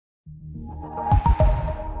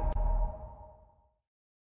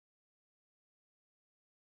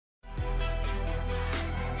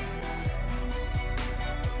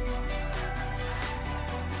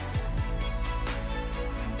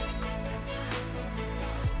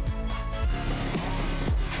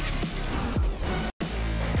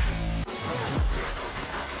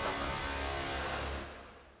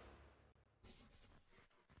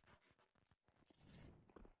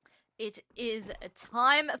It is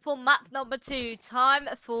time for map number 2. Time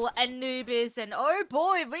for Anubis. And oh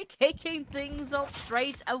boy, we're kicking things off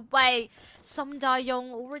straight away. Sum Dayong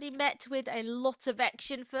already met with a lot of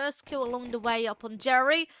action. First kill along the way up on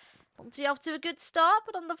Jerry. Monte off to a good start,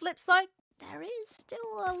 but on the flip side, there is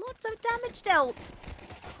still a lot of damage dealt.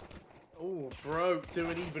 Oh, bro,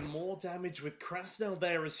 doing even more damage with Krasnell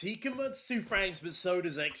there as he converts 2 frags, but so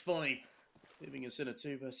does X5. Leaving us in a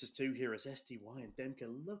 2 versus 2 here as SDY and Demka.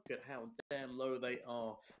 Look at how damn low they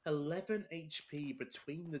are. 11 HP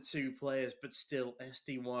between the 2 players, but still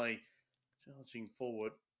SDY charging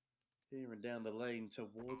forward here and down the lane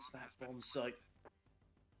towards that bomb site.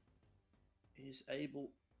 Is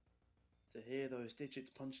able to hear those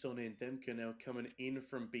digits punched on in. Demka now coming in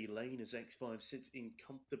from B lane as X5 sits in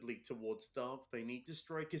comfortably towards Dark. They need to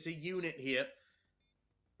strike as a unit here,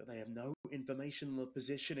 but they have no information on the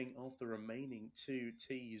positioning of the remaining 2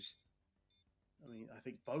 Ts. I mean, I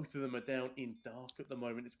think both of them are down in Dark at the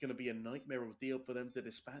moment. It's going to be a nightmare of a deal for them to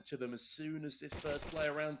dispatch of them as soon as this first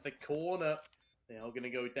player rounds the corner. They are going to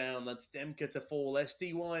go down. That's Demka to fall.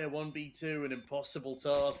 SDY a 1v2, an impossible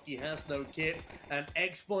task. He has no kit. And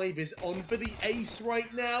X5 is on for the ace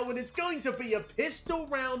right now. And it's going to be a pistol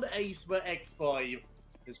round ace for X5.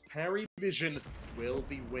 As PARIVISION will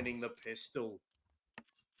be winning the pistol.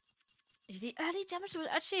 The early damage was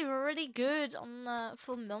actually really good on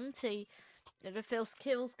for Monte. The first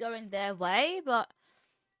kills going their way, but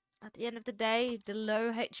at the end of the day, the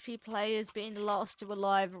low HP players being the last 2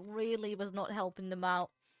 alive really was not helping them out.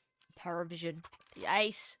 PARIVISION, the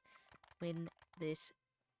ace, win this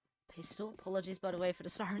pistol. Apologies, by the way, for the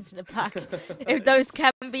sirens in the back, if those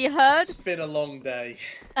can be heard. It's been a long day.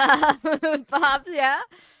 Perhaps, yeah.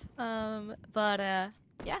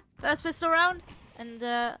 Yeah, first pistol round. And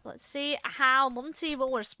let's see how Monte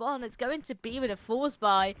will respond. It's going to be with a force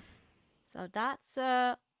buy. So that's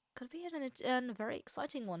could be a very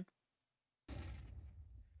exciting one.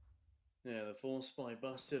 Yeah, the force spy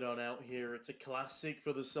busted on out here. It's a classic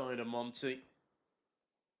for the side of Monte.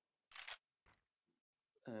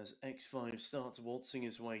 As X5 starts waltzing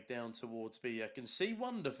his way down towards B. I can see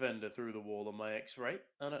one defender through the wall on my X-ray.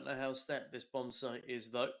 I don't know how stacked this bomb site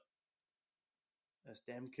is though. As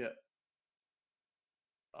Demka.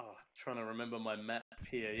 Oh, trying to remember my map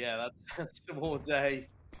here. Yeah, that's towards A.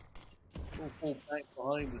 Full back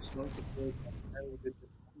behind the smoke. To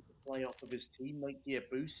play off of his teammate here.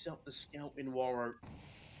 Boosts up the scout in Warrow.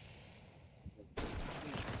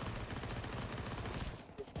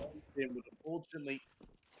 Unfortunately,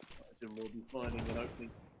 will be finding an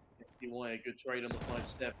opening. SDY, a good trade on the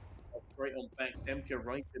 5-step. Straight on back. Demka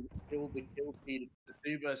right to kill the kill feed. It's the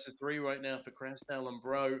 2 versus 3 right now for Krasnell and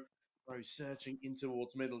Bro. Bro searching in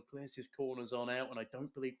towards middle. Clears his corners on out, and I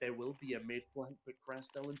don't believe there will be a mid flank, but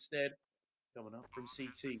Krasnell instead. Coming up from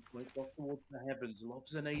CT, flipped off towards the heavens,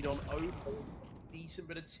 lobs an aid on over. Decent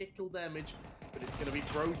bit of tickle damage, but it's going to be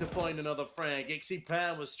Bro to find another frag.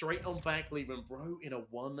 xsepower straight on back, leaving Bro in a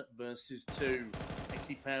 1 versus 2.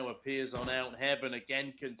 xsepower appears on out heaven,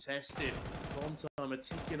 again contested. One time a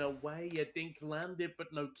ticking away, a dink landed,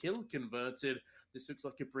 but no kill converted. This looks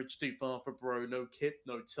like a bridge too far for Bro. No kit,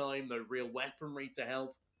 no time, no real weaponry to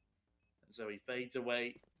help. And so he fades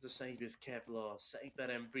away to save his Kevlar, save that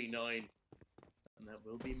MP9. And that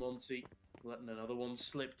will be Monte letting another one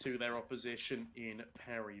slip to their opposition in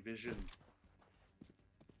PARIVISION.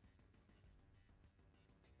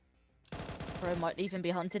 Bro might even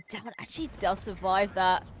be hunted down. Actually does survive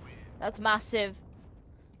that. That's massive.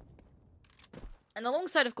 And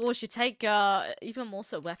alongside, of course, you take even more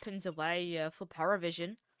so weapons away for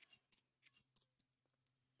PARIVISION.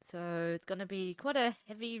 So it's going to be quite a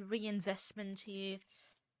heavy reinvestment here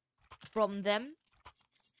from them.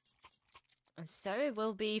 And so it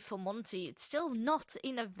will be for Monte. It's still not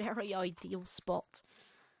in a very ideal spot,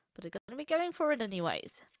 but they're going to be going for it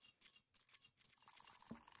anyways.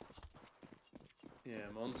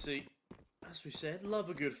 Yeah, Monte, as we said, love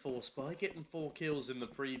a good force spy. Getting 4 kills in the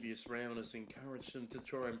previous round has encouraged them to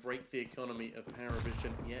try and break the economy of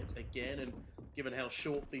PARIVISION yet again. And given how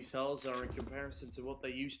short these hulls are in comparison to what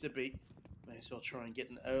they used to be, may as well try and get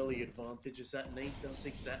an early advantage, as that nade does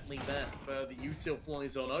exactly that. The util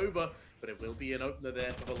flies on over, but it will be an opener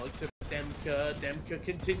there for the likes of Demka. Demka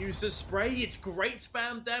continues to spray. It's great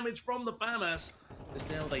spam damage from the FAMAS. As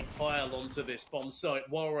now they pile onto this bomb site.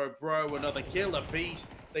 Warrow, Bro, another kill apiece.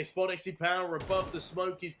 They spot xsepower above the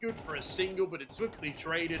smoke. He's good for a single, but it's swiftly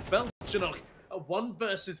traded. Belchanok, a 1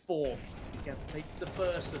 versus 4. Decapitates the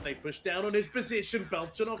first as they push down on his position.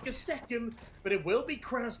 Belchanok a second, but it will be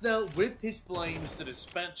Krasnell with his flames to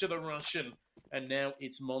dispatch the Russian. And now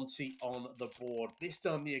it's Monte on the board. This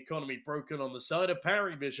time the economy broken on the side of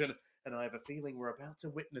PARIVISION, and I have a feeling we're about to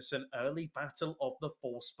witness an early battle of the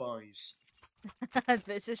four spies.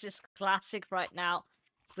 This is just classic right now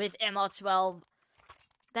with MR12.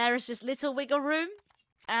 There is just little wiggle room.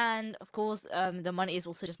 And of course, the money is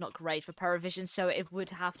also just not great for PARIVISION, so it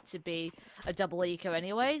would have to be a double eco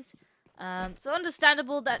anyways. So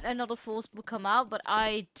understandable that another force will come out, but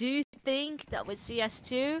I do think that with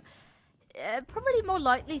CS2, probably more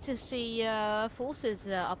likely to see forces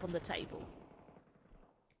up on the table.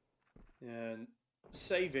 And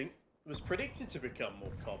saving was predicted to become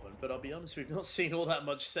more common, but I'll be honest, we've not seen all that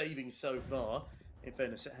much saving so far. In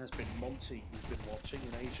fairness, it has been Monte we've been watching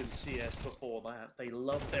in Asian CS before that. They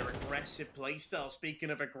love their aggressive playstyle.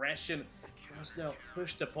 Speaking of aggression, was now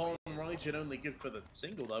pushed upon Raijin, only good for the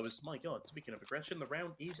single though. As my god, speaking of aggression, the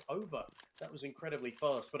round is over. That was incredibly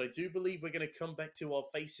fast, but I do believe we're going to come back to our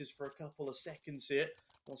faces for a couple of seconds here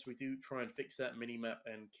once we do try and fix that minimap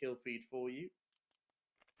and kill feed for you.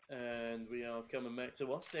 And we are coming back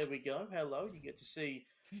to us. There we go. Hello. You get to see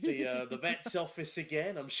the vet's office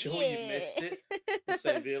again. I'm sure you've missed it. The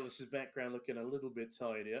same Veerless's background looking a little bit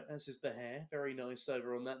tidier, as is the hair. Very nice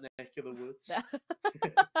over on that neck of the woods.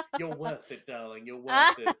 You're worth it, darling. You're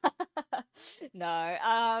worth it. No,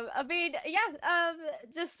 I mean, yeah,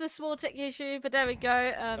 just a small tech issue, but there we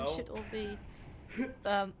go. Should all be,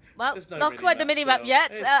 well, no not quite the minimap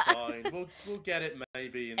yet. It's fine. We'll get it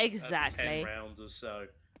maybe in exactly 10 rounds or so.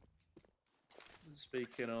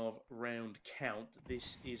 Speaking of round count,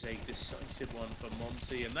 this is a decisive one for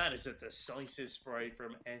Monte, and that is a decisive spray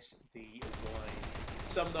from SDY.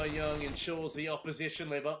 Sumner Young ensures the opposition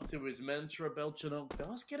live up to his mantra. Belchanok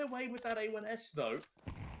does get away with that A1S though,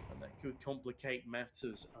 and that could complicate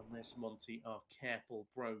matters unless Monte are careful.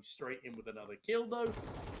 Bro straight in with another kill though.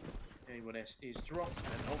 A1S is dropped,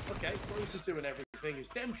 and oh, okay, Bros is doing everything as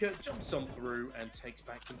Demka jumps on through and takes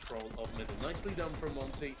back control of middle. Nicely done from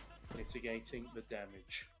Monte, mitigating the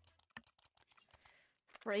damage.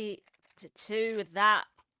 3-2 with that,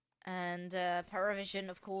 and PARIVISION,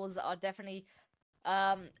 of course, are definitely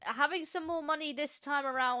having some more money this time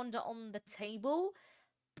around on the table.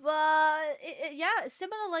 But yeah,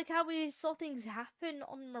 similar like how we saw things happen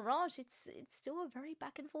on Mirage, it's still a very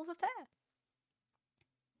back and forth affair.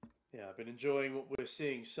 Yeah, I've been enjoying what we're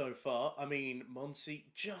seeing so far. I mean, Monte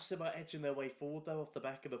just about edging their way forward, though, off the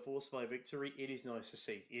back of the Force 5 victory. It is nice to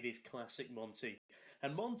see. It is classic Monte.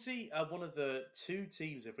 And Monte are one of the two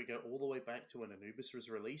teams, if we go all the way back to when Anubis was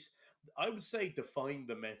released, I would say defined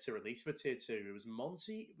the meta, at least for Tier 2. It was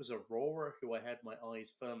Monte, it was Aurora, who I had my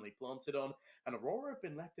eyes firmly planted on, and Aurora have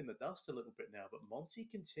been left in the dust a little bit now, but Monte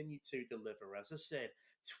continued to deliver. As I said,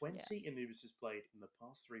 20 Anubis has played in the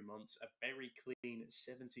past 3 months, a very clean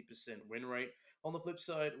 70% win rate. On the flip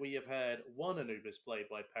side, we have had one Anubis played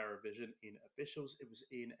by PARIVISION in officials. It was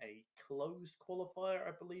in a closed qualifier,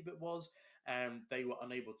 I believe it was, and they were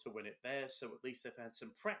unable to win it there, so at least they've had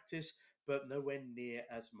some practice, but nowhere near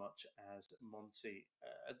as much as Monte.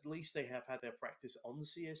 At least they have had their practice on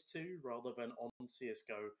CS2 rather than on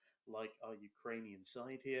CSGO, like our Ukrainian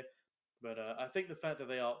side here. But I think the fact that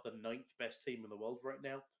they are the 9th best team in the world right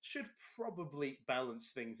now should probably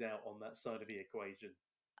balance things out on that side of the equation.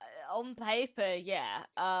 On paper, yeah.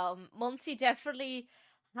 Monty definitely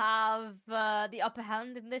have the upper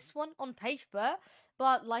hand in this one on paper,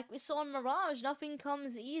 but like we saw in Mirage, nothing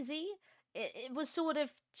comes easy. It was sort of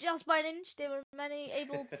just by an inch. They were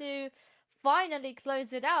able to finally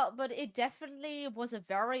close it out, but it definitely was a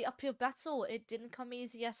very uphill battle. It didn't come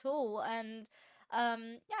easy at all, and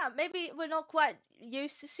yeah, maybe we're not quite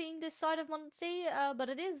used to seeing this side of Monty, but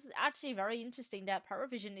it is actually very interesting that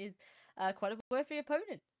PARIVISION is quite a worthy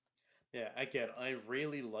opponent. Yeah, again, I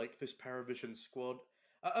really like this PARIVISION squad.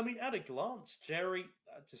 I mean, at a glance, Jerry,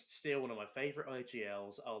 just still one of my favorite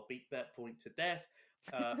IGLs. I'll beat that point to death.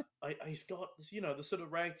 He's got, you know, the sort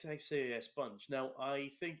of ragtag CAS bunch. Now, I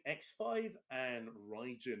think X5 and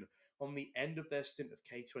Raijin on the end of their stint of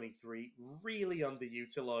K23 really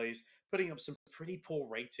underutilized, putting up some pretty poor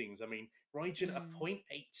ratings. I mean, Raijin a 0.82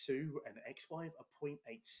 and X5 a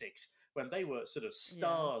 0.86 when they were sort of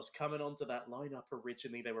stars coming onto that lineup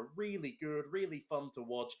originally. They were really good, really fun to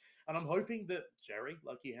watch. And I'm hoping that Jerry,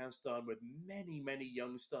 like he has done with many, many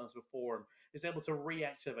young stars before him, is able to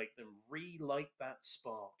reactivate them, relight that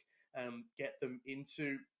spark, and get them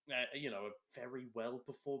into, you know, a very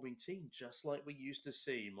well-performing team, just like we used to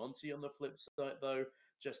see. Monte on the flip side, though,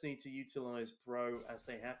 just need to utilize Bro as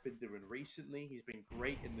they have been doing recently. He's been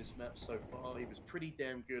great in this map so far. He was pretty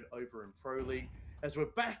damn good over in Pro League. As we're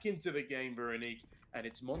back into the game, Veronique, and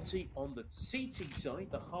it's Monte on the CT side,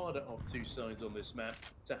 the harder of two sides on this map,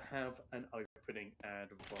 to have an opening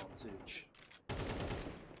advantage.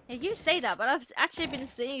 Yeah, you say that, but I've actually been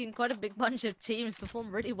seeing quite a big bunch of teams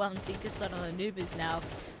perform really well in Teachers on Anubis now.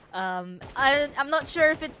 I'm not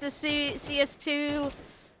sure if it's the CS2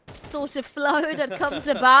 sort of flow that comes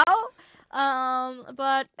about.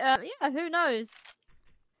 Yeah, who knows?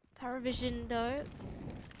 PARIVISION, though,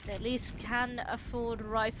 they at least can afford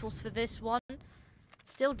rifles for this one.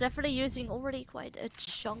 Still definitely using already quite a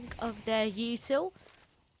chunk of their util.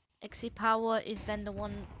 xsepower is then the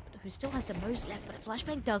one who still has the most left, but a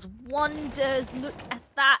flashbang does wonders. Look at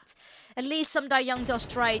that. At least some Young does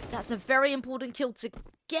trade. That's a very important kill to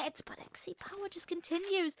get, but xsepower just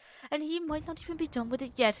continues, and he might not even be done with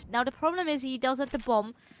it yet. Now, the problem is he does have the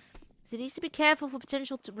bomb, so he needs to be careful for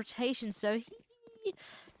potential rotation, so he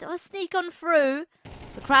does sneak on through.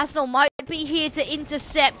 The Krasnal might be here to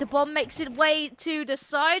intercept. The bomb makes its way to the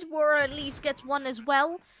side, where at least gets one as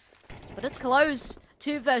well, but it's close.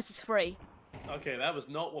 2 versus 3. Okay, that was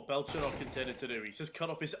not what Belchanok intended to do. He's just cut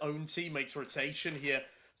off his own teammate's rotation here.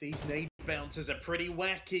 These nade bounces are pretty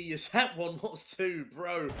wacky, as that one was too,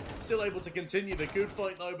 bro. Still able to continue the good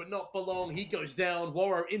fight though, but not for long. He goes down.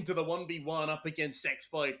 Warro into the 1v1 up against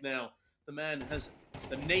X5 now. The man has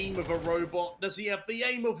the name of a robot. Does he have the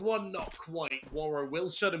aim of one? Not quite. Warro will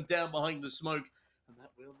shut him down behind the smoke. And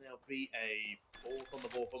that will now be a 4th on the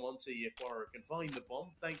board for Monte if Warro can find the bomb.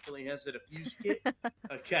 Thankfully, he has a defuse kit.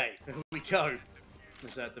 Okay, here we go.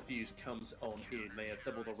 As that defuse comes on in, they have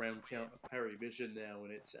double the round count of PARIVISION now,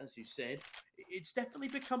 and it's, as you said, it's definitely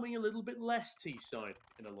becoming a little bit less T-side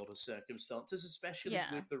in a lot of circumstances, especially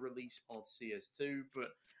with the release of CS2, but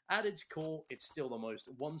at its core, it's still the most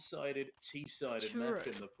one-sided, T-sided map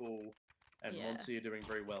in the pool, and Monte are doing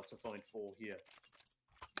very well to find 4 here.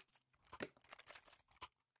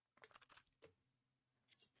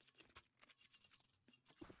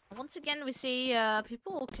 Once again, we see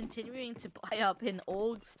people continuing to buy up in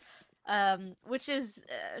orgs, which is,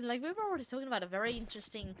 like we were already talking about, a very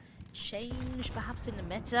interesting change perhaps in the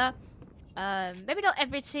meta. Maybe not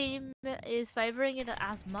every team is favoring it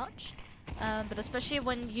as much, but especially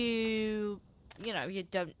when you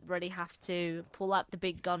don't really have to pull out the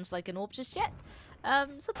big guns like an orb just yet.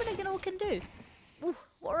 Something like an orb can do. Ooh,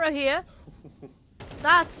 Warro here.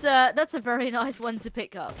 That's a very nice one to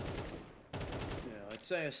pick up. I'd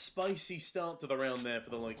say a spicy start to the round there for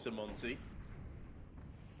the likes of Monte.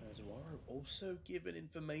 As Warro also given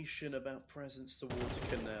information about presence towards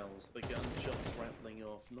canals. The gunshots rattling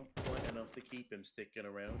off, not quite enough to keep him sticking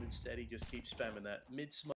around. Instead, he just keeps spamming that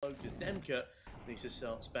mid-smoke as Demka needs to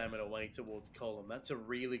start spamming away towards column. That's a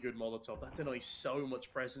really good Molotov. That denies so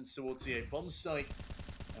much presence towards the A-bomb site.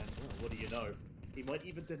 And well, what do you know? He might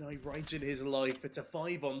even deny Raijin his life. It's a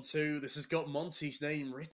 5-on-2. This has got Monte's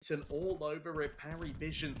name written all over it.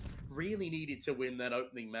 PARIVISION really needed to win that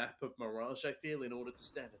opening map of Mirage, I feel, in order to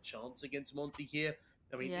stand a chance against Monte here.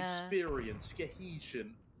 I mean, experience,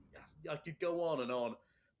 cohesion. I could go on and on.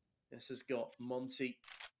 This has got Monte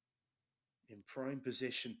in prime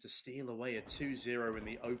position to steal away a 2-0 in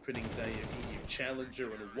the opening day of EU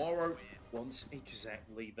Challenger, and Warro wants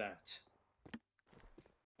exactly that.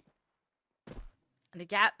 And the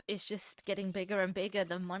gap is just getting bigger and bigger.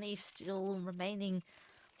 The money's still remaining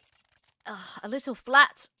a little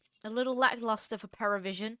flat, a little lackluster for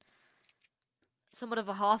PARIVISION. Somewhat of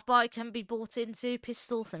a half buy can be bought into.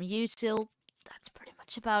 Pistol, some util. That's pretty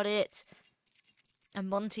much about it. And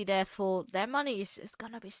Monte, therefore, their money is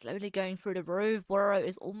going to be slowly going through the roof. Warro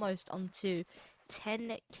is almost onto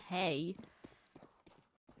 10k.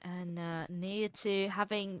 And near to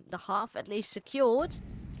having the half at least secured.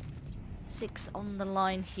 6 on the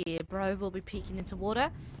line here. Bro will be peeking into water.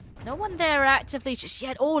 No one there actively just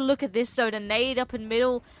yet. Oh, look at this though. The nade up in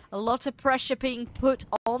middle. A lot of pressure being put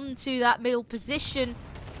onto that middle position.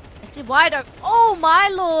 It's too wide open. Oh my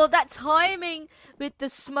lord. That timing with the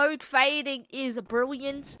smoke fading is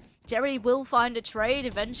brilliant. Jerry will find a trade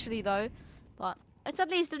eventually though. But it's at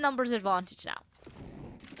least a numbers advantage now.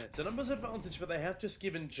 It's a numbers advantage, but they have just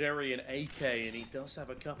given Jerry an AK, and he does have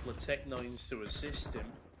a couple of Tech 9s to assist him.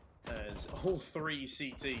 As all 3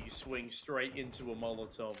 CTs swing straight into a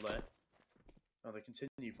Molotov there. Oh, they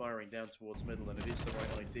continue firing down towards middle, and it is the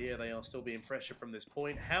right idea. They are still being pressured from this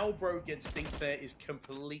point. How Bro gets dinked there is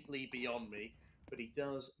completely beyond me, but he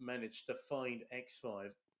does manage to find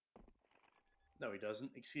X5. No, he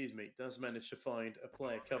doesn't. Excuse me. Does manage to find a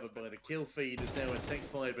player covered by the kill feed. As now it's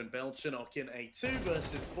X5 and Belchanok in a 2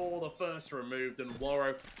 versus 4. The first removed, and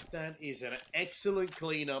Warro. That is an excellent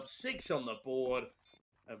cleanup. 6 on the board.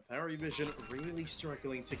 And PARIVISION really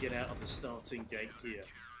struggling to get out of the starting gate here.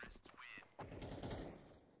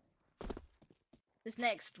 This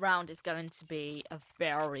next round is going to be a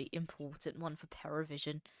very important one for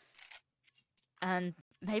PARIVISION. And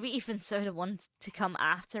maybe even so the one to come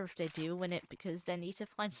after if they do win it, because they need to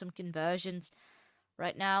find some conversions.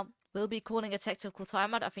 Right now, we'll be calling a tactical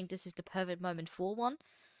timeout. I think this is the perfect moment for one,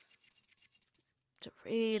 to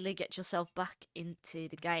really get yourself back into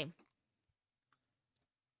the game.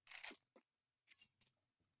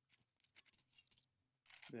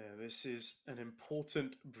 Yeah, this is an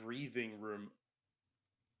important breathing room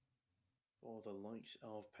for the likes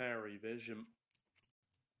of PARIVISION.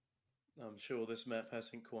 I'm sure this map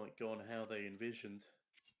hasn't quite gone how they envisioned.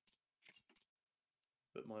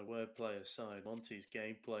 But my wordplay aside, Monte's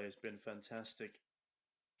gameplay has been fantastic.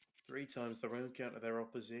 3 times the round count of their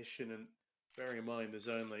opposition, and bearing in mind there's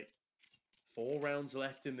only 4 rounds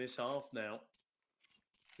left in this half now.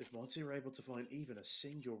 If Monte are able to find even a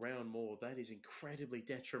single round more, that is incredibly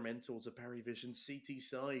detrimental to PARIVISION's CT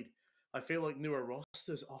side. I feel like newer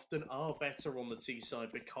rosters often are better on the T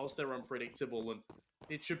side because they're unpredictable, and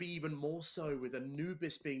it should be even more so with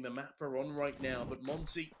Anubis being the mapper on right now, but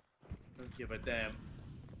Monte don't give a damn.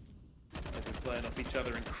 They've been playing off each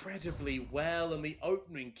other incredibly well, and the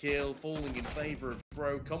opening kill falling in favour of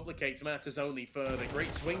Bro complicates matters only further.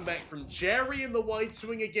 Great swing back from Jerry, and the wide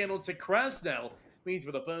swing again onto Krasnell means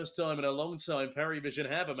for the first time in a long time, PARIVISION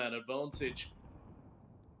have a man advantage.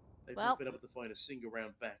 They've not been able to find a single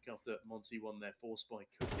round back after Monte won their force spike.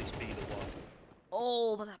 Could this be the one?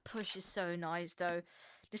 Oh, but that push is so nice, though.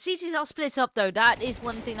 The CTs are split up, though. That is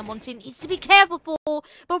one thing that Monte needs to be careful for.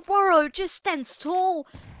 But Warrow just stands tall.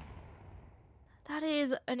 That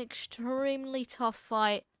is an extremely tough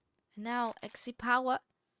fight. And now xsepower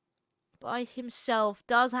by himself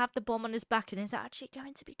does have the bomb on his back and is actually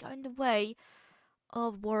going to be going the way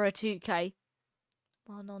of Warrow 2K.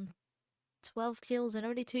 1 on 12 kills and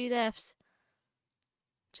only 2 deaths.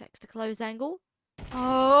 Checks the close angle.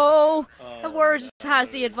 Oh, and Warrow just has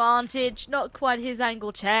the advantage. Not quite his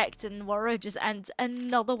angle checked, and Warrow just adds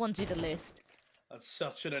another one to the list. That's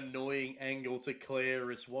such an annoying angle to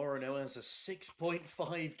clear, as Warrow now has a 6.5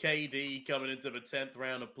 KD coming into the 10th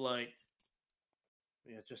round of play.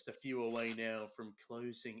 We are just a few away now from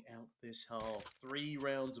closing out this half. 3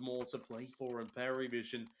 rounds more to play for, and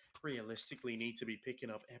PARIVISION realistically need to be picking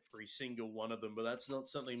up every single one of them, but that's not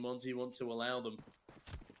something Monte wants to allow them.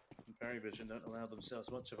 And PARIVISION don't allow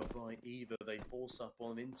themselves much of a buy either. They force up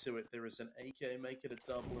on into it. There is an AK, make it a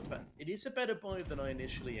double. In fact, it is a better buy than I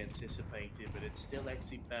initially anticipated, but it's still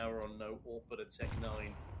xsepower on no AWP but a Tech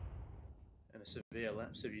 9. And a severe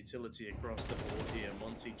lapse of utility across the board here.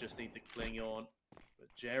 Monte just need to cling on.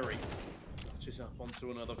 But Jerry notches up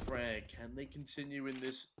onto another frag. Can they continue in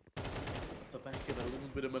this off the back of a little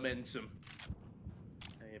bit of momentum?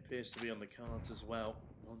 He appears to be on the cards as well.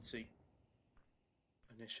 Monte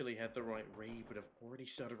initially had the right read, but have already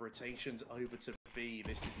started rotations over to B.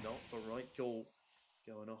 This is not the right call,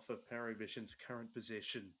 going off of PARIVISION's current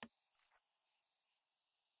position.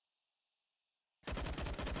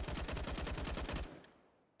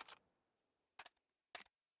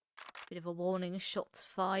 Bit of a warning shot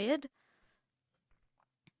fired.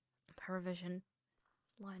 PARIVISION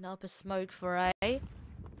line up a smoke for A. And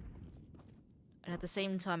at the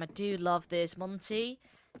same time, I do love this. Monte,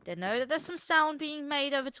 they know that there's some sound being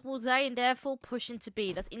made over towards A and therefore push into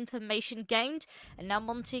B. That's information gained. And now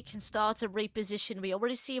Monte can start to reposition. We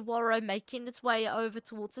already see Warrow making its way over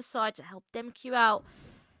towards the side to help them queue out.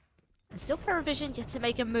 And still PARIVISION yet to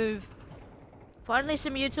make a move. Finally,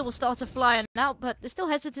 some util will start to fly out, but they're still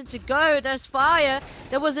hesitant to go. There's fire.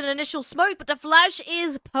 There was an initial smoke, but the flash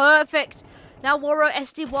is perfect. Now Warrow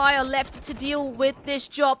SDY are left to deal with this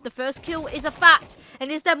job. The first kill is a fact,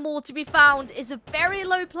 and is there more to be found? Is a very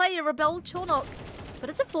low player, a Belchonok, but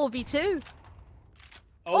it's a 4v2.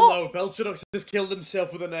 Oh no, Belchonok has killed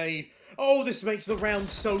himself with a nade. Oh, this makes the round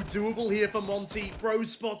so doable here for Monte. Bro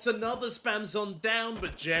spots another, spams on down,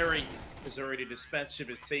 but Jerry has already dispatched of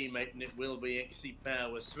his teammate, and it will be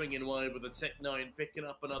xsepower swinging wide with a Tech 9, picking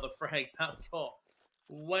up another frag. That got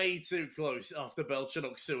way too close after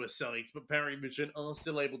Belchonok suicides, but PARIVISION are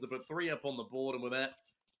still able to put 3 up on the board, and with that,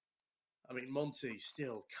 I mean, Monte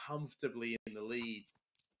still comfortably in the lead.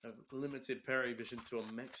 Have limited PARIVISION to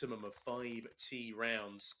a maximum of 5 T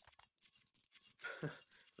rounds.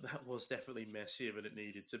 That was definitely messier than it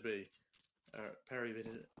needed to be.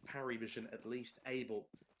 PARIVISION at least able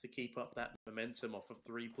to keep up that momentum off of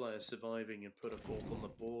 3 players surviving and put a 4th on the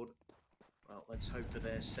board. Well, let's hope for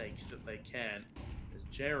their sakes that they can. As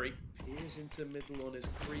Jerry peers into middle on his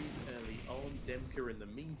creep early on, Demka in the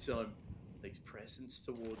meantime takes presence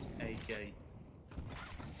towards A gate.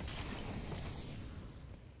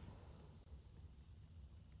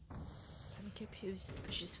 Demka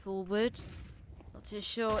pushes forward. Not too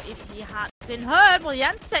sure if he had been heard. Well,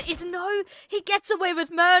 Janse is no. He gets away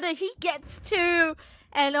with murder. He gets 2.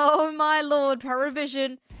 And oh my lord,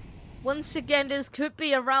 PARIVISION. Once again, this could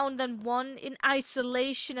be a round and 1 in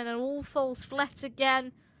isolation, and it all falls flat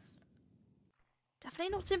again. Definitely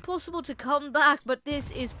not impossible to come back, but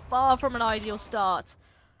this is far from an ideal start.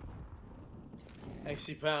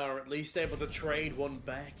 xsepower at least able to trade one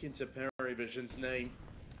back into PARIVISION's name.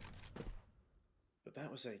 But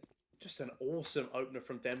that was just an awesome opener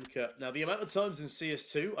from Demka. Now, the amount of times in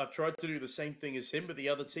CS2 I've tried to do the same thing as him, but the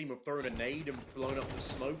other team have thrown a nade and blown up the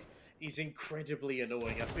smoke is incredibly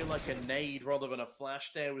annoying. I feel like a nade rather than a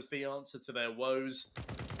flash there was the answer to their woes.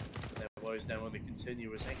 Their woes now only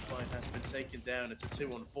continue as X5 has been taken down. It's a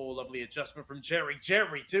 2-on-4. Lovely adjustment from Jerry.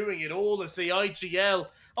 Jerry doing it all as the IGL.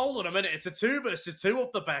 Hold on a minute. It's a 2 versus 2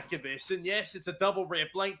 off the back of this. And yes, it's a double rear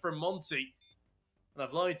flank from Monte. And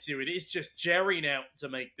I've lied to you, it is just Jerry now to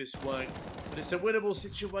make this work. But it's a winnable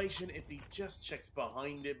situation if he just checks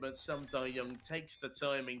behind it. But Young takes the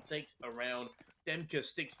timing, takes the round. Demka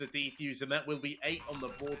sticks the defuse, and that will be 8 on the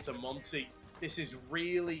board to Monte. This is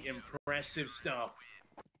really impressive stuff.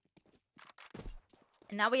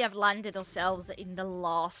 And now we have landed ourselves in the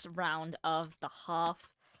last round of the half.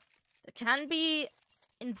 It can be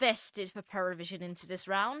invested for PARIVISION into this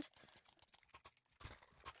round.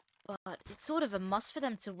 But it's sort of a must for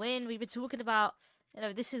them to win. We were talking about,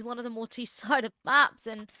 this is one of the more T-sided maps,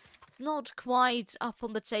 and it's not quite up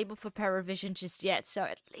on the table for PARIVISION just yet. So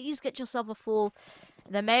at least get yourself a full.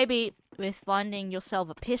 And then maybe with finding yourself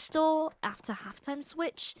a pistol after halftime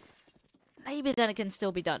switch, maybe then it can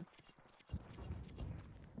still be done.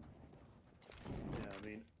 Yeah, I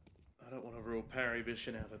mean, I don't want to rule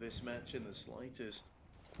PARIVISION out of this match in the slightest.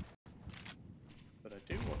 But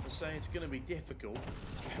I do want to say it's going to be difficult.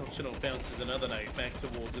 Belchanov bounces another nade back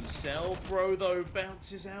towards himself. Bro, though,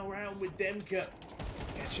 bounces out round with Demka.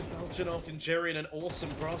 Getcha Belchanov and Jerry in an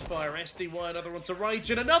awesome crossfire. SDY, another one to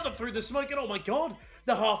Rage, and another through the smoke. And oh my god,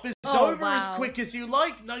 the half is over as quick as you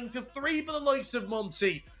like. 9-3 for the likes of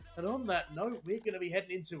Monte. And on that note, we're going to be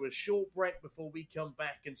heading into a short break before we come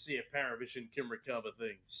back and see if PARIVISION can recover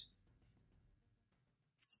things.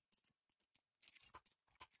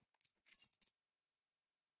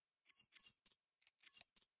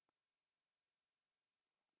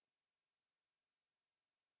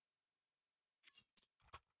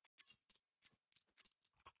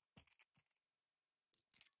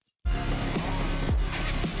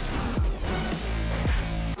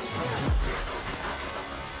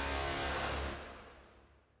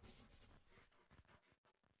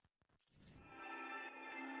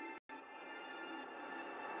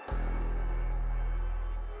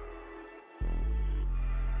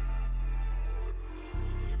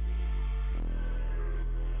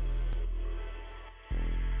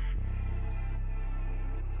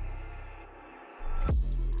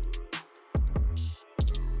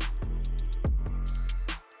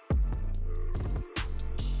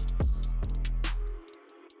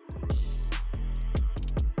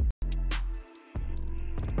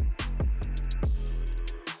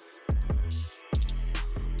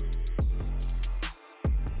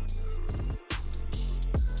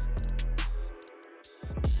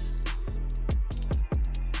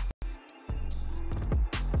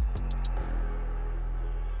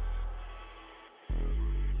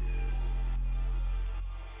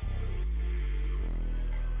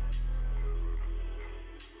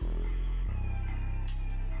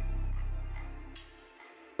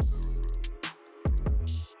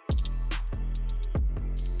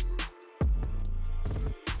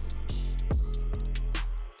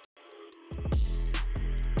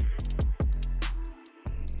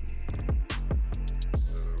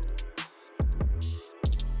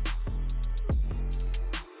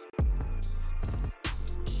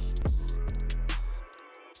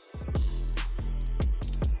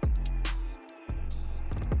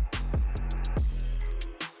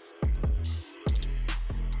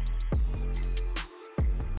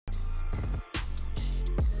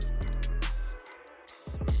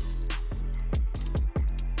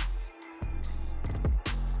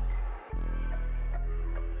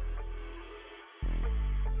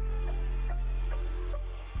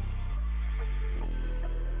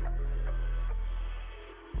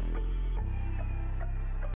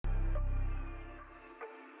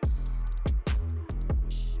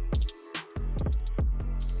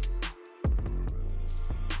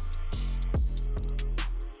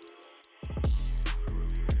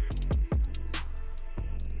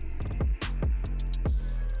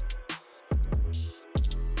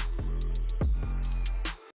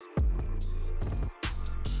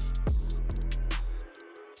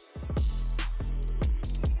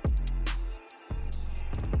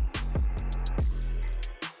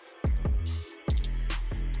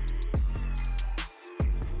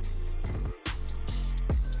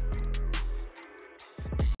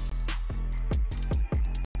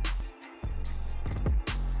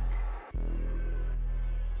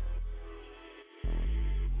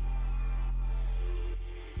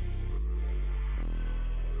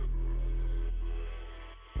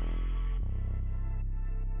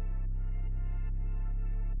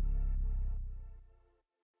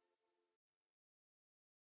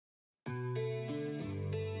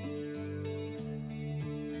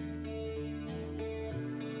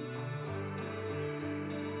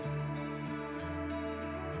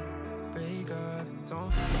 we got.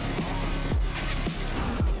 Don't.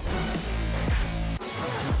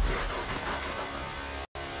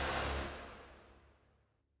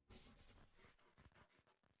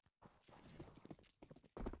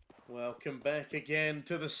 Welcome back again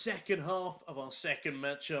to the second half of our second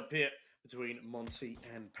matchup here between Monte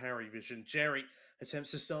and PARIVISION. Jerry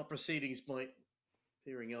attempts to start proceedings by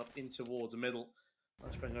peering up in towards the middle.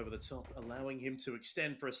 Flashbang over the top, allowing him to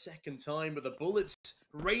extend for a second time, but the bullets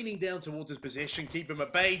raining down towards his position, keep him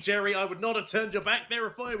at bay. Jerry, I would not have turned your back there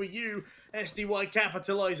if I were you. SDY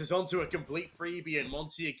capitalizes onto a complete freebie, and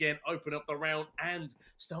Monte again open up the round and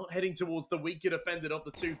start heading towards the weaker defended of the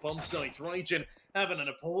two bomb sites. Raijin having an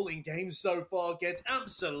appalling game so far, gets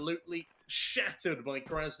absolutely shattered by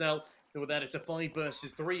Krasnal. And with that, it's a 5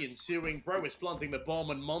 versus 3 ensuing. Bro is planting the bomb,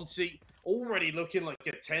 and Monte already looking like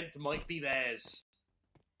a 10th might be theirs.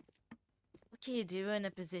 What can you do in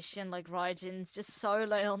a position like Raijin's just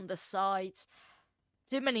solo on the side?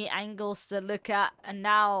 Too many angles to look at, and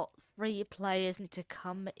now 3 players need to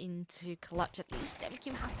come into clutch. At least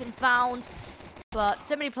MQ has been found, but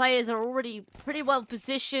so many players are already pretty well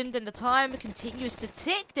positioned, and the time continues to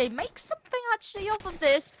tick. They make something actually off of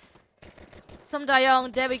this. Some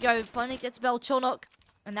Dayong, there we go, finally gets Belchonok.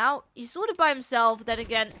 And now he's sort of by himself. Then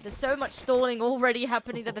again, there's so much stalling already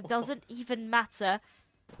happening that it doesn't even matter.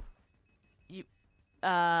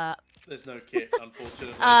 There's no kit,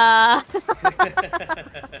 unfortunately. I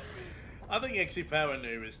think xsepower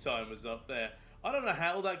knew his time was up there. I don't know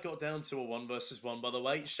how that got down to a 1 versus 1, by the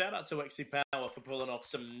way. Shout out to xsepower for pulling off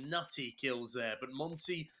some nutty kills there. But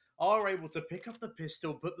Monte are able to pick up the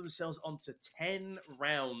pistol, put themselves onto 10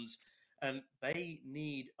 rounds. And they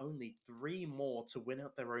need only 3 more to win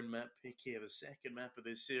out their own map pick here. The second map of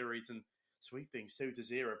this series. And sweet things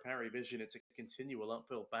 2-0. PARIVISION, it's a continual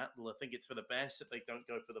uphill battle. I think it's for the best if they don't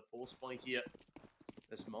go for the force buy here.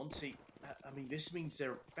 As Monte, I mean, this means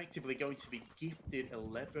they're effectively going to be gifted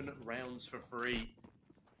 11 rounds for free.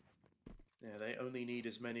 Yeah, they only need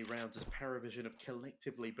as many rounds as PARIVISION have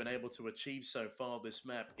collectively been able to achieve so far this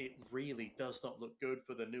map. It really does not look good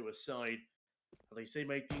for the newer side. At least they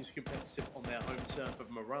made things competitive on their home turf of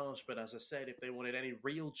Mirage, but as I said, if they wanted any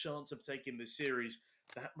real chance of taking this series,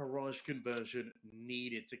 that Mirage conversion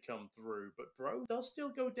needed to come through. But Bro does still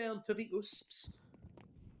go down to the USPs.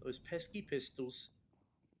 Those pesky pistols.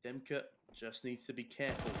 Demka just needs to be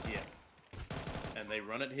careful here. And they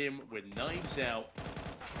run at him with knives out.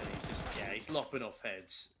 And he's just, yeah, he's lopping off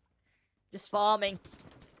heads. just farming.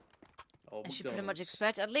 Oh, I should pretty much McDonald's.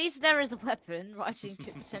 expect. At least there is a weapon. Writing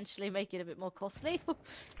could potentially make it a bit more costly.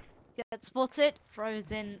 Get spotted.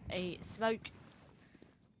 Throws in a smoke.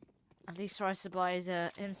 At least tries to buy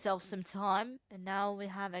himself some time. And now we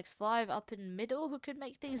have X5 up in middle, who could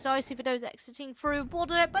make things dicey for those exiting through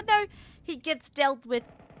border. But no, he gets dealt with.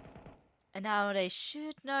 And now they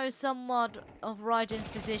should know somewhat of Raijin's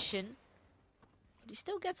position. But he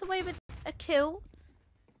still gets away with a kill.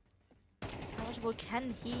 How much more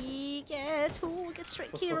can he get? Oh, gets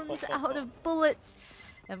straight killings out of bullets.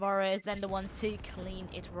 And Mara is then the one to clean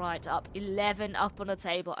it right up. 11 up on the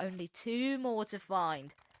table. Only 2 more to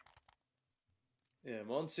find. Yeah,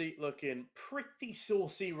 Monte looking pretty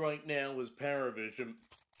saucy right now as PARIVISION.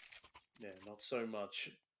 Yeah, not so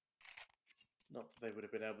much. Not that they would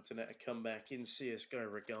have been able to net a comeback in CSGO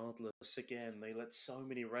regardless. Again, they let so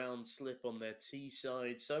many rounds slip on their T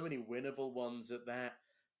side. So many winnable ones at that.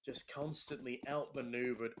 Just constantly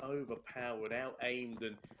outmaneuvered, overpowered, out-aimed.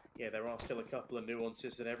 And yeah, there are still a couple of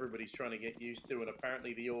nuances that everybody's trying to get used to. And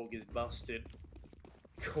apparently the org is busted.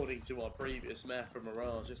 According to our previous map from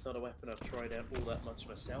Mirage, it's not a weapon I've tried out all that much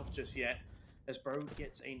myself just yet. As Bro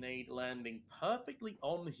gets a nade landing perfectly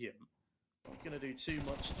on him. Not going to do too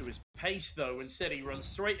much to his pace though. Instead he runs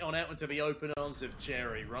straight on out into the open arms of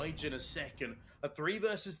Jerry. Raijin a second. A 3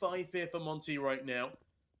 versus 5 here for Monte right now.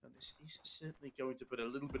 And this is certainly going to put a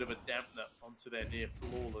little bit of a dampener onto their near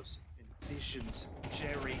flawless envisions.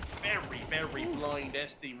 Jerry, very, very blind.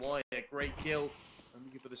 SDY, a great kill.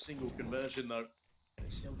 Only for the single conversion though. And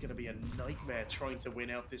it's still going to be a nightmare trying to win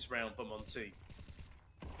out this round for Monte.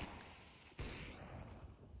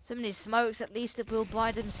 So many smokes, at least it will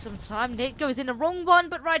buy them some time. Nate goes in the wrong one,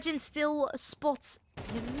 but Raijin still spots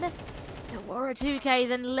him. So Wara 2K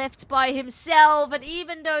then left by himself. And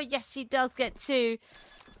even though, yes, he does get 2.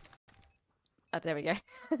 Oh, there we go.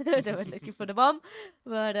 They were looking for the bomb.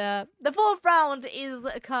 But the 4th round is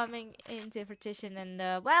coming into fruition.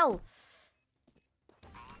 And, well,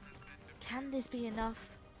 can this be enough?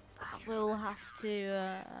 We'll have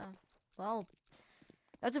to, well,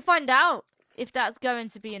 have to find out if that's going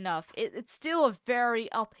to be enough. It's still a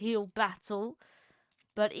very uphill battle.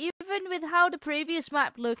 But even even with how the previous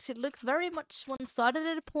map looked, it looked very much one-sided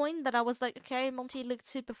at a point that I was like, okay, Monte looked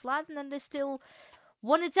super flat, and then they still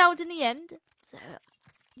won it out in the end. So,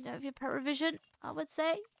 you know, if you're PARIVISION, I would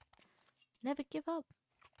say, never give up.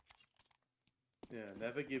 Yeah,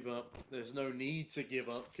 never give up. There's no need to give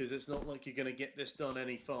up because it's not like you're going to get this done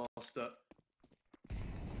any faster.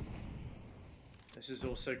 This is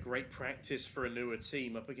also great practice for a newer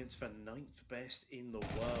team up against the 9th best in the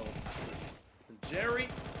world. And Jerry,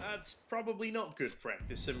 that's probably not good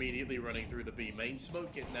practice immediately running through the B main.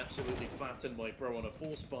 Smoke getting absolutely flattened by Bro on a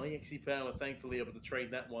force by xsepower, thankfully able to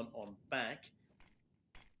trade that one on back.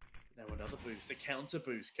 Now another boost, a counter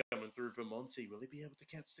boost coming through for Monte. Will he be able to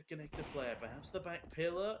catch the connector player? Perhaps the back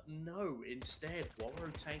pillar? No, instead,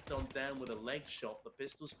 Warrow tanked on down with a leg shot. The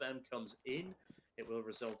pistol spam comes in. It will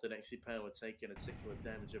result in xsepower taking a tickle of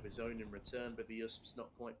damage of his own in return, but the USP's not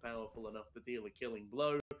quite powerful enough to deal a killing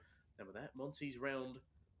blow. And with that, Monte's round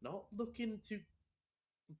not looking to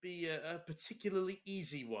be a particularly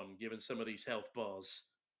easy one, given some of these health bars.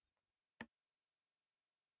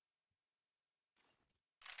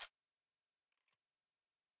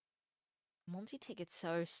 Monte take it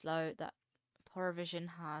so slow that PARIVISION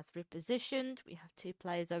has repositioned. We have 2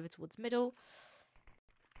 players over towards middle.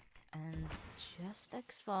 And just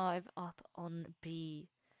X5 up on B.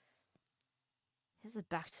 Here's a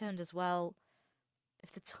back turned as well.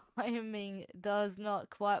 If the timing does not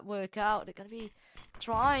quite work out, they're going to be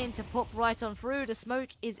trying to pop right on through. The smoke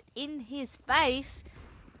is in his face.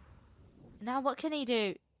 Now what can he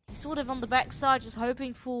do? He's sort of on the backside just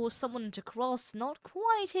hoping for someone to cross. Not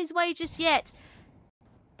quite his way just yet.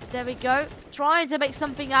 There we go. Trying to make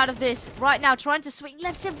something out of this. Right now, trying to swing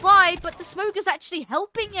left and right, but the smoke is actually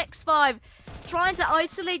helping X5. Trying to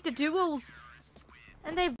isolate the duels.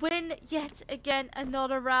 And they win yet again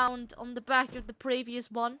another round on the back of the previous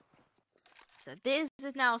one. So this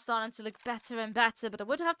is now starting to look better and better. But I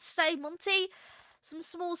would have to say, Monte, some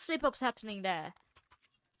small slip-ups happening there.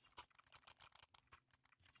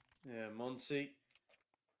 Yeah, Monte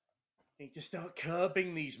need to start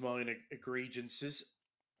curbing these minor egregiances.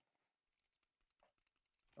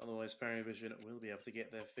 Otherwise, PARIVISION will be able to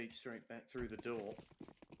get their feet straight back through the door.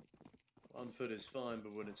 One foot is fine,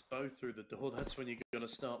 but when it's both through the door, that's when you're going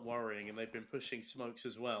to start worrying, and they've been pushing smokes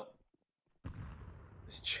as well.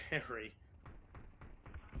 This Cherry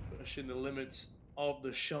pushing the limits of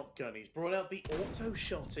the shotgun. He's brought out the auto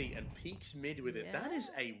shotty and peeks mid with it. Yeah. That is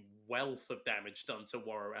a wealth of damage done to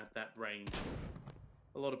Warrow at that range.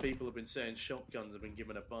 A lot of people have been saying shotguns have been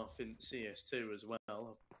given a buff in CS2 as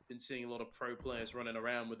well. I've been seeing a lot of pro players running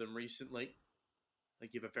around with them recently. They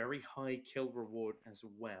give a very high kill reward as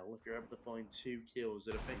well. If you're able to find 2 kills,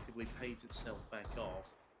 it effectively pays itself back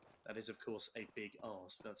off. That is, of course, a big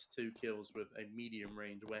ask. That's 2 kills with a medium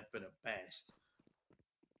range weapon at best.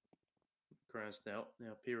 Krasnell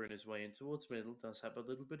now peering his way in towards middle. Does have a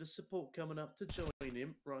little bit of support coming up to join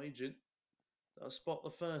him. Raijin does spot the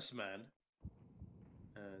first man,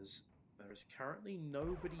 as there is currently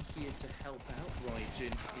nobody here to help out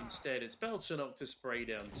Raijin. Instead, it's Belchanok to spray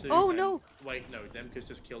down too. Oh, no! Wait, no, Demka's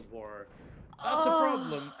just killed Warrow. That's a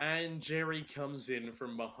problem, and Jerry comes in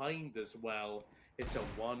from behind as well. It's a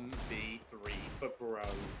 1v3 for Bro.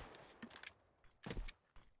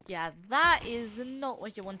 Yeah, that is not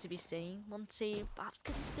what you want to be seeing. Monte perhaps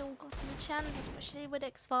could have still gotten a chance, especially with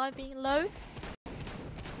X5 being low.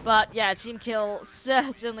 But yeah, team kill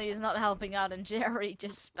certainly is not helping out, and Jerry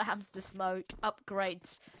just spams the smoke,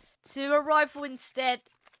 upgrades to a rifle instead.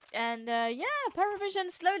 And yeah, PARIVISION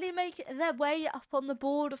slowly make their way up on the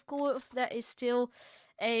board. Of course, there is still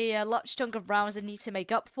a large chunk of rounds they need to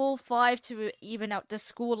make up for. 5 to even out the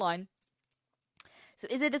scoreline. So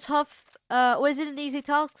is it a tough, or is it an easy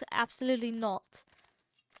task? Absolutely not.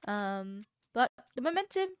 But the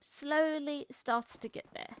momentum slowly starts to get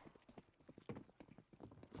there.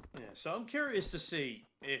 Yeah, so I'm curious to see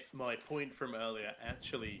if my point from earlier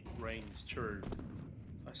actually reigns true.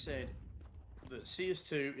 I said that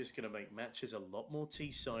CS2 is going to make matches a lot more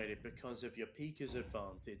T-sided because of your peeker's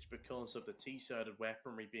advantage, because of the T-sided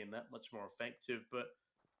weaponry being that much more effective, but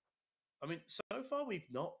I mean, so far we've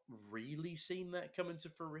not really seen that come into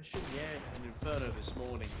fruition. Yeah, in Inferno this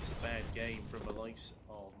morning, it's a bad game from the likes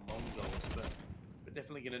of Mongols, but we're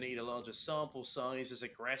definitely going to need a larger sample size, as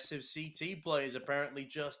aggressive CT play is apparently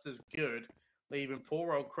just as good, leaving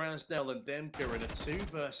poor old Krasnell and Demka in a 2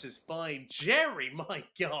 versus 5. Jerry, my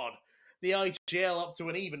god! The IGL up to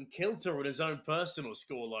an even kilter on his own personal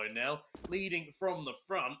scoreline now, leading from the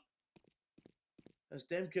front, as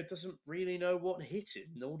Demka doesn't really know what hit him,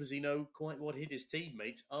 nor does he know quite what hit his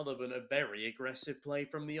teammates, other than a very aggressive play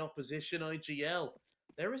from the opposition IGL.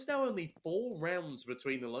 There is now only 4 rounds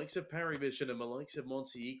between the likes of PARIVISION and the likes of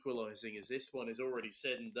Monte equalising, as this one is already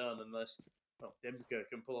said and done, unless, well, Demko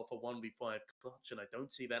can pull off a 1v5 clutch, and I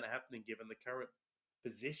don't see that happening given the current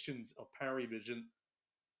positions of PARIVISION.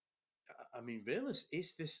 I mean, Vilas,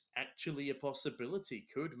 is this actually a possibility?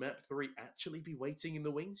 Could map 3 actually be waiting in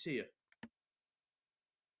the wings here?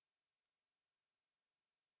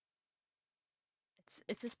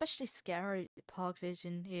 It's especially scary,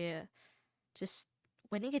 PARIVISION here, just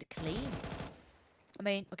winning it clean. I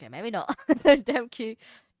mean, okay, maybe not. Demku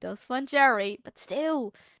does find Jerry, but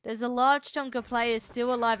still, there's a large chunk of players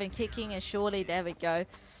still alive and kicking, and surely, there we go.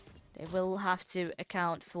 They will have to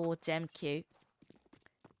account for Demku.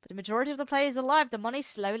 But the majority of the players alive, the money's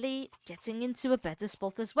slowly getting into a better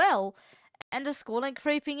spot as well. And the scoreline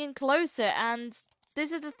creeping in closer, and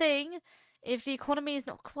this is the thing. If the economy is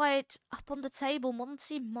not quite up on the table,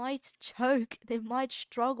 Monte might choke. They might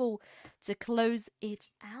struggle to close it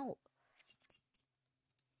out.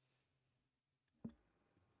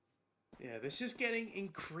 Yeah, this is getting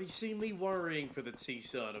increasingly worrying for the T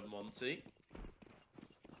side of Monte.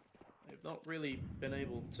 They've not really been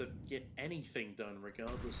able to get anything done,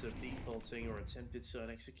 regardless of defaulting or attempted side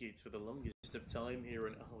executes for the longest of time here.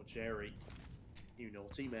 And oh, Jerry, you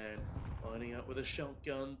naughty man, lining up with a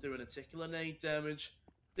shotgun, doing a tickler nade damage.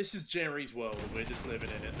 This is Jerry's world, and we're just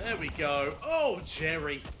living in it. There we go. Oh,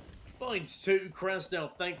 Jerry finds 2.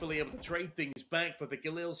 Krasnell thankfully able to trade things back, but the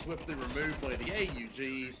Galil swiftly removed by the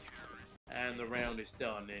AUGs. And the round is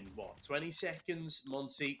done in, what, 20 seconds?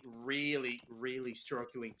 Monte really, really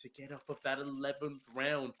struggling to get off of that 11th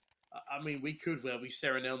round. I mean, we could well be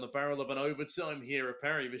staring down the barrel of an overtime here if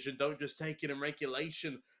PARIVISION don't just take it in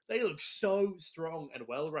regulation. They look so strong and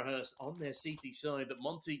well-rehearsed on their CT side that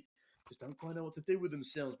Monte just don't quite know what to do with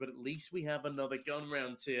themselves. But at least we have another gun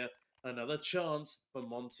round here. Another chance for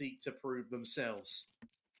Monte to prove themselves.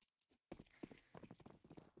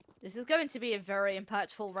 This is going to be a very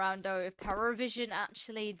impactful round, though. If PARIVISION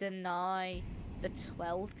actually deny the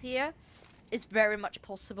 12th here, it's very much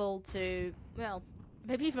possible to, well,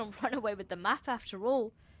 maybe even run away with the map after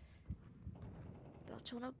all.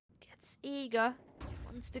 Beltrano gets eager,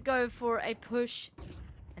 wants to go for a push,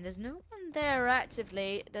 and there's no one there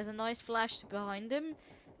actively. There's a nice flash behind him.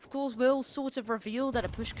 Of course, will sort of reveal that a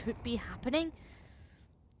push could be happening.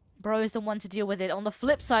 Bro is the one to deal with it. On the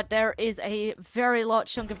flip side, there is a very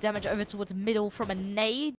large chunk of damage over towards middle from a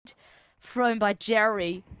nade thrown by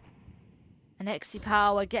Jerry. And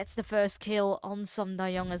xsepower gets the first kill on Som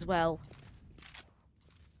Young as well.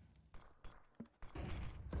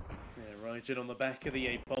 Yeah, Raijin on the back of the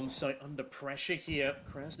A-bomb site under pressure here.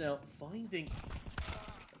 Krasnell finding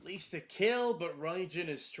at least a kill, but Raijin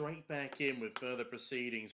is straight back in with further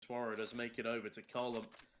proceedings. Swara does make it over to Column.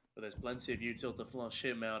 But there's plenty of util to flush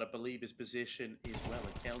him out. I believe his position is well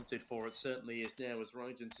accounted for. It certainly is now as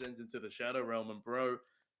Raijin sends him to the Shadow Realm. And bro,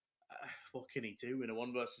 what can he do in a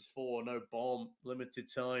 1 versus 4? No bomb,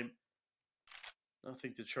 limited time.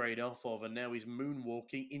 Nothing to trade off of. And now he's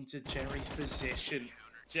moonwalking into Jerry's position.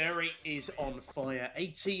 Jerry is on fire.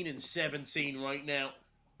 18 and 17 right now.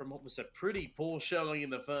 From what was a pretty poor showing in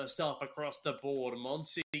the first half across the board.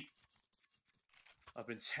 Monte, I've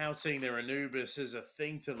been touting their Anubis as a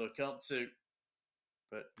thing to look up to.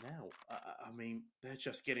 But now, I mean, they're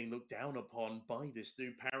just getting looked down upon by this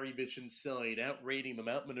new PARIVISION side, out-raiding them,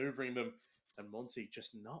 out-maneuvering them, and Monte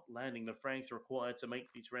just not landing the frags required to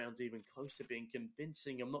make these rounds even closer, being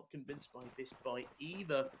convincing. I'm not convinced by this buy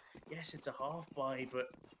either. Yes, it's a half buy, but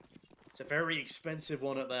it's a very expensive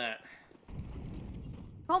one at that.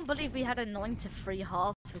 Can't believe we had a 9-3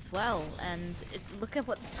 half as well, and look at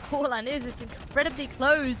what the scoreline is. It's incredibly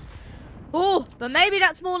close. Oh, but maybe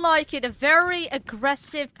that's more like it. A very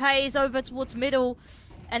aggressive pace over towards middle,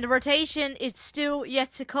 and the rotation is still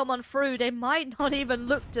yet to come on through. They might not even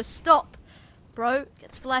look to stop. Bro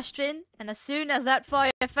gets flashed in, and as soon as that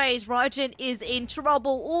fire fades, Raijin is in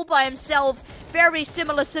trouble all by himself. Very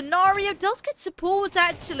similar scenario. Does get support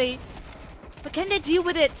actually. But can they deal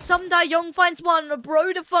with it? Som Young finds one, a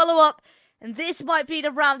Bro to follow up. And this might be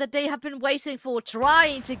the round that they have been waiting for,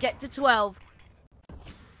 trying to get to 12.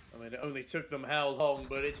 I mean, it only took them how long,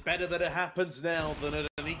 but it's better that it happens now than at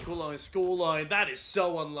an equalised scoreline. That is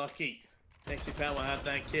so unlucky. xsepower had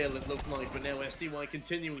that kill, it looked like, but now SDY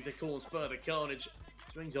continuing to cause further carnage.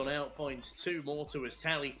 Swings on out, finds 2 more to his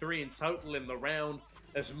tally, 3 in total in the round,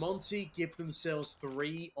 as Monte give themselves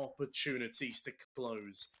 3 opportunities to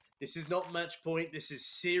close. This is not match point, this is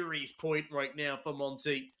series point right now for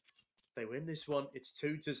Monte. If they win this one, it's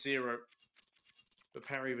 2-0. But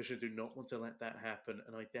PARIVISION do not want to let that happen,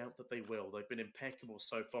 and I doubt that they will. They've been impeccable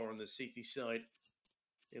so far on the CT side.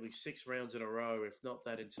 nearly 6 rounds in a row, if not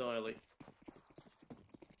that entirely.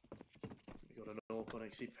 We got an AWP on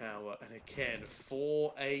xsepower, and again,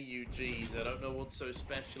 4 AUGs. I don't know what's so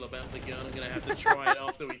special about the gun. I'm going to have to try it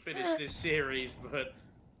after we finish this series, but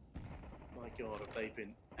my god, have they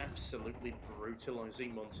been absolutely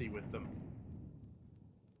brutalizing Monte with them.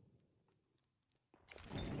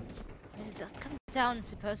 It does come down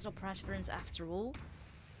to personal preference after all.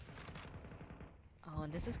 Oh,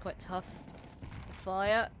 and this is quite tough. The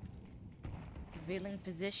fire. Revealing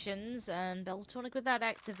positions, and Beltonic with that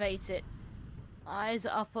activated. Eyes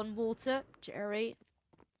are up on water. Jerry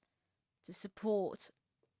to support.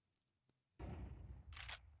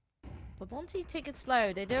 But Monte take it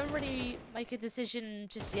slow. They don't really make a decision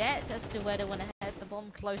just yet as to where they want to head. The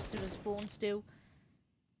bomb close to the spawn still.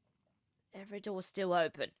 Every door still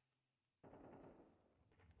open.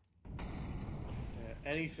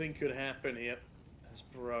 Anything could happen here. As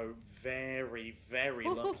Bro very, very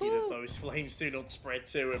lucky that those flames do not spread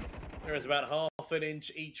to him. There is about half an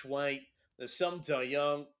inch each way. The Sumter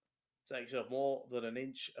Young takes off more than an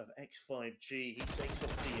inch of X5G. He takes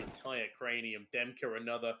off the entire cranium. Demka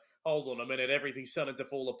another. Hold on a minute. Everything's starting to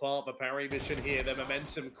fall apart for PARIVISION here. Their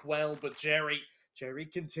momentum quelled, but Jerry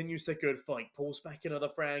continues the good fight. Pulls back another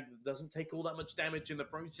frag. Doesn't take all that much damage in the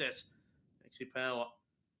process. xsepower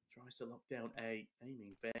tries to lock down A,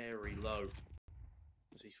 aiming very low.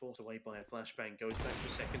 As he's forced away by a flashbang, goes back for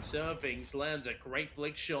second servings, lands a great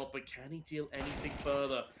flick shot, but can he deal anything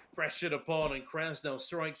further? Pressured upon, and Krasnell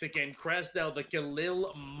strikes again. Krasnell, the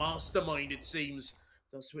Galil mastermind, it seems,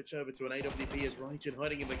 does switch over to an AWP as Raijin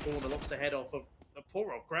hiding in the corner, locks the head off of the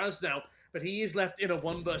poor old Krasnell, but he is left in a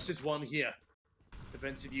 1 versus 1 here.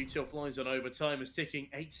 Defensive util flies on over. Time is ticking.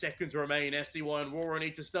 8 seconds remain. SDY and Wara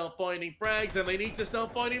need to start finding frags, and they need to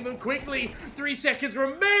start finding them quickly. 3 seconds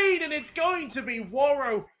remain, and it's going to be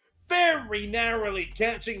Waro very narrowly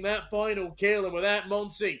catching that final kill. And with that,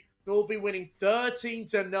 Monte will be winning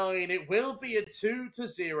 13-9. It will be a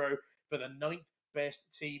 2-0 for the 9th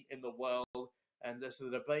best team in the world. And as the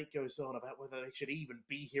debate goes on about whether they should even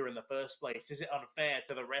be here in the first place, is it unfair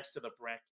to the rest of the bracket?